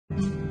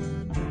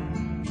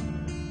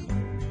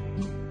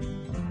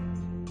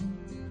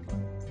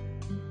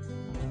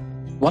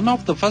One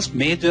of the first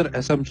major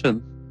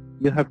assumptions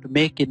you have to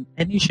make in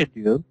any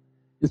schedule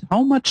is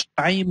how much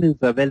time is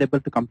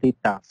available to complete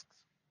tasks.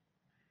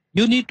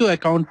 You need to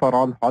account for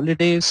all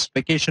holidays,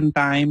 vacation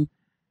time,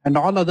 and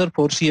all other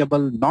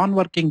foreseeable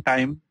non-working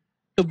time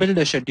to build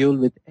a schedule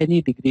with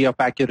any degree of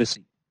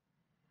accuracy.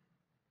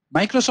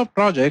 Microsoft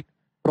Project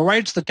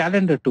provides the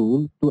calendar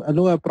tool to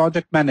allow a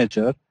project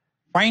manager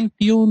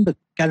fine-tune the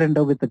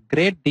calendar with a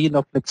great deal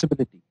of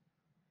flexibility.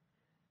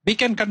 We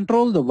can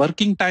control the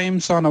working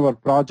times on our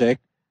project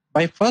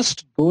by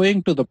first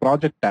going to the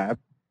Project tab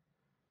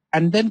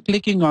and then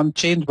clicking on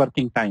Change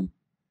Working Time.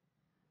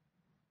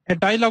 A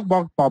dialog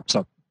box pops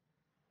up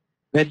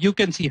where you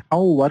can see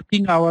how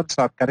working hours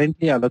are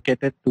currently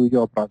allocated to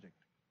your project.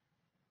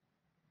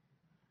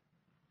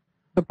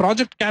 The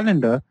project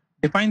calendar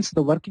defines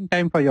the working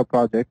time for your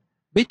project,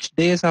 which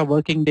days are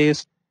working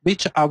days,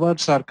 which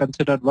hours are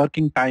considered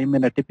working time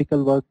in a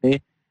typical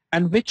workday,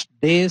 and which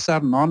days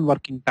are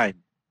non-working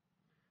time,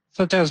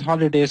 such as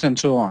holidays and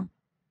so on.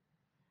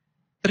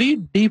 3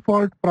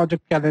 default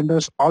project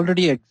calendars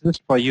already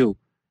exist for you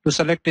to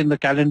select in the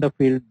calendar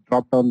field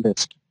drop-down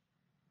list.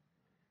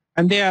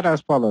 And they are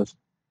as follows.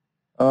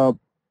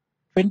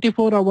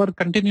 24-hour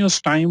continuous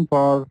time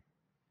for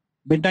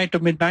midnight to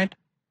midnight,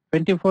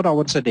 24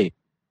 hours a day.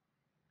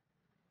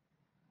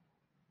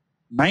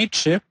 Night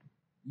shift,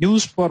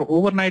 used for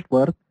overnight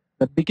work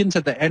that begins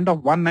at the end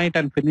of one night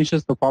and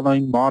finishes the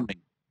following morning.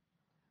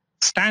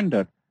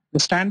 Standard, the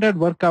standard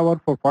work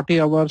hour for 40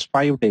 hours,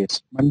 5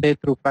 days, Monday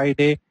through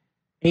Friday,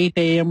 8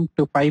 a.m.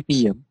 to 5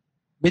 p.m.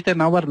 with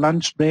an hour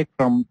lunch break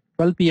from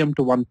 12 p.m.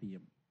 to 1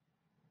 p.m.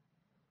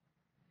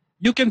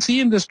 You can see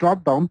in this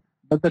drop-down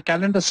that the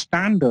calendar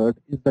standard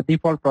is the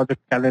default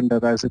project calendar,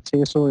 as it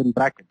says so in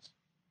brackets.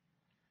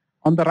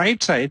 On the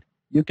right side,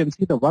 you can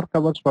see the work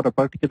hours for a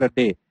particular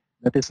day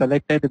that is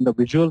selected in the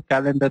visual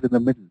calendar in the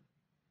middle.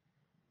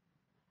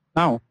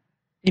 Now,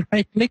 if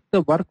I click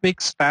the Work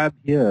Weeks tab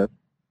here,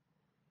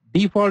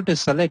 default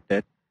is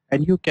selected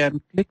and you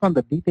can click on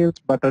the Details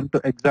button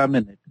to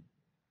examine it.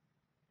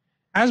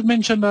 As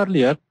mentioned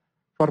earlier,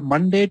 for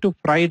Monday to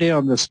Friday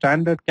on the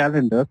standard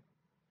calendar,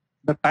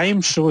 the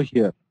times show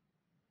here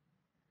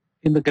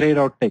in the grayed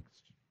out text.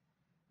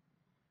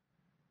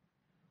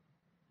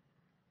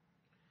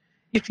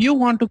 If you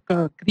want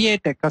to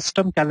create a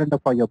custom calendar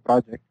for your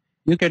project,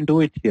 you can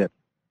do it here.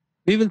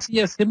 We will see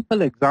a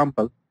simple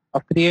example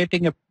of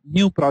creating a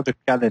new project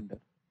calendar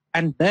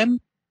and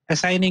then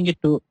assigning it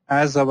to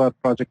as our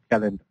project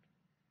calendar.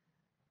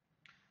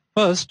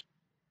 First,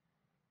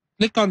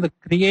 click on the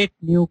Create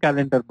New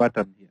Calendar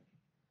button here.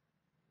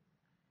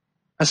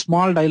 A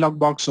small dialog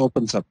box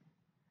opens up.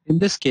 In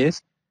this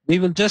case, we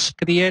will just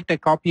create a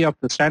copy of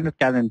the standard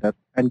calendar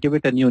and give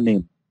it a new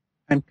name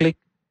and click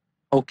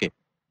OK.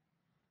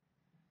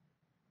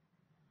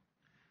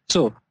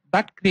 So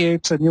that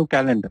creates a new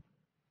calendar.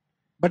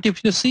 But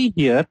if you see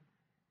here,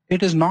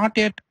 it is not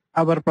yet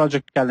our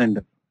project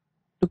calendar.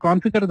 To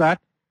configure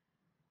that,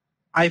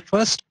 I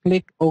first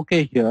click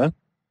OK here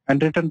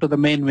and return to the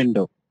main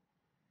window.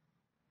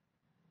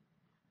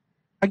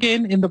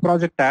 Again, in the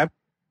Project tab,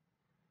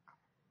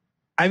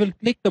 I will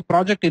click the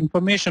Project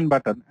Information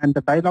button and the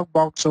dialog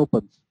box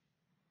opens.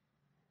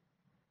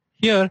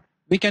 Here,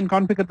 we can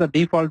configure the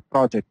default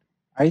project.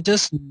 I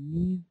just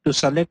need to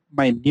select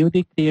my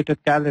newly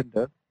created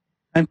calendar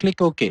and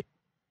click OK.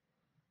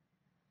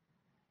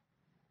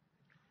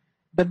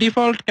 The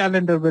default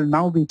calendar will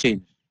now be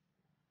changed.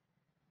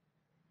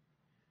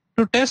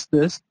 To test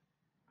this,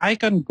 I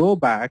can go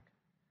back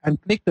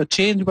and click the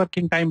Change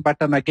Working Time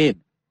button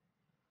again.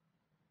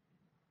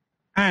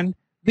 And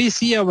we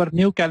see our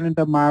new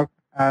calendar marked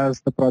as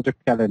the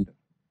project calendar.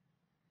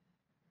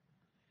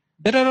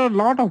 There are a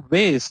lot of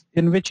ways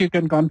in which you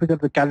can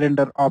configure the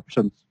calendar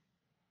options.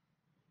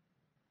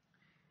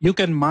 You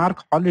can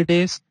mark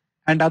holidays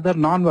and other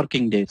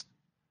non-working days.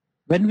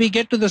 When we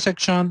get to the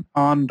section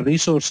on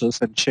resources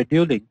and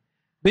scheduling,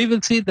 we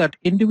will see that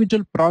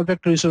individual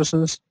project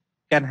resources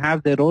can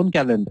have their own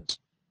calendars.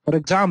 For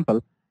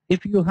example,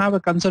 if you have a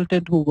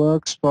consultant who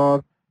works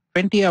for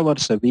 20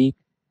 hours a week,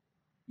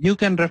 you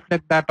can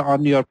reflect that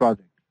on your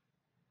project.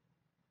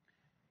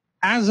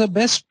 As a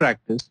best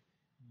practice,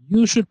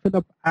 you should fill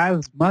up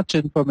as much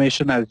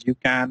information as you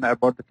can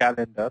about the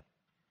calendar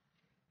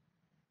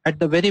at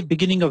the very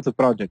beginning of the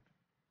project.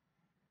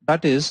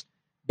 That is,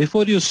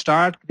 before you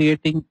start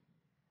creating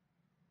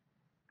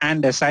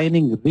and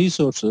assigning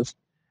resources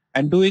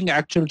and doing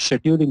actual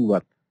scheduling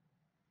work.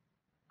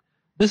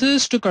 This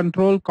is to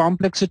control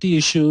complexity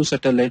issues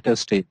at a later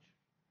stage.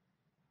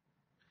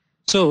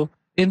 So,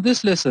 in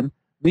this lesson,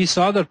 we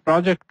saw that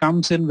project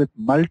comes in with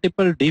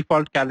multiple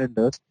default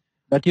calendars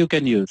that you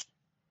can use.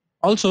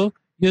 Also,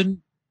 you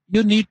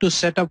need to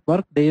set up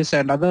work days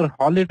and other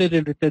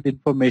holiday-related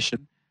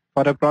information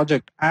for a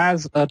project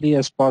as early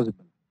as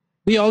possible.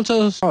 We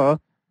also saw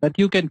that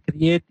you can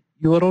create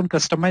your own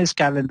customized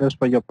calendars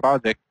for your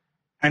project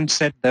and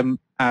set them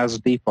as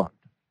default.